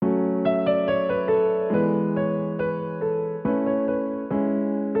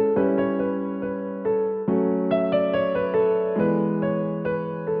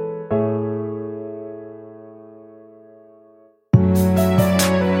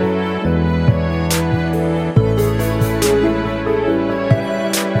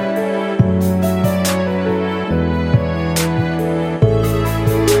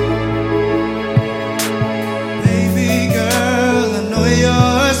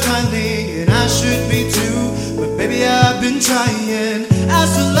should be too. But baby, I've been trying. I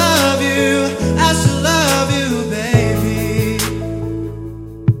still love you, I still love you, baby.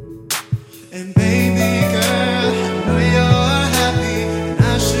 And baby girl, I know you're happy, and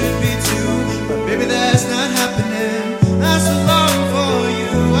I should be too. But baby, that's not happening. I still long for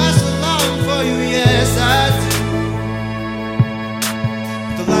you, I still long for you, yes I do.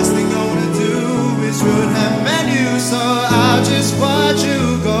 But the last thing I wanna do is ruin her menu, so I'll just watch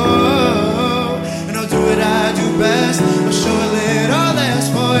you go. And I'll do what I do best. I'll show a little less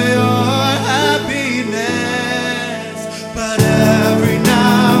for your happiness. But every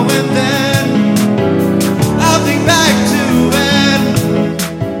now and then I'll think back to when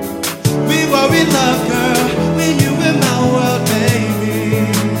we were in love, girl, when you were my world, baby.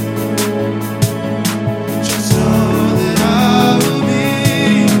 Just know that I will be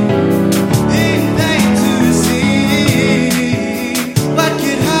in pain to see what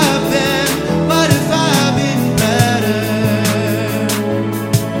could happen. What if I've been better?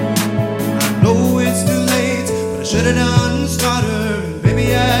 I know it's too late, but I should've done smarter. And baby,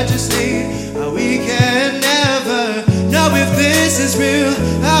 I just hate how we can never know if this is real.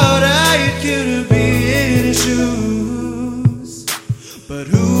 How right could it be in his shoes? But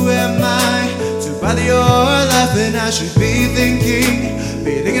who am I to bother your life? And I should be thinking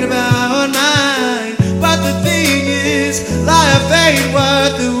about mine. But the thing is, life ain't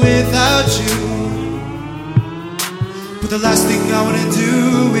worth it without you. But the last thing I wanna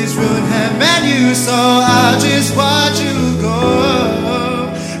do is ruin her menu, so I'll just watch you go.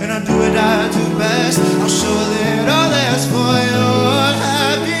 And I'll do what I do best. I'll show a little less for your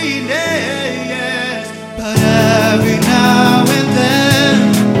happiness. But every now and then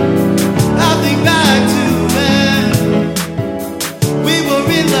I'll think back to when we were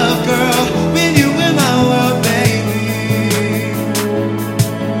in love, girl, when you were my world, baby.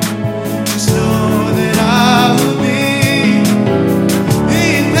 Just know that I will be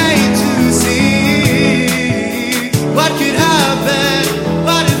in pain to see what could happen.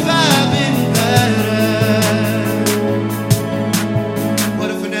 What if I've been better? What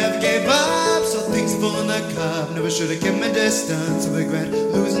if I never gave up? So things fall in the cup. Never should've kept my distance. I regret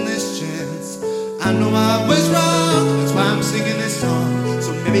losing this chance. I know I was wrong, that's why I'm singing this song.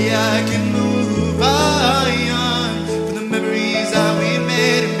 So maybe I can move on from the memories that we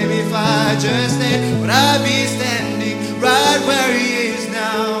made. And maybe if I just stayed, would I be standing right where you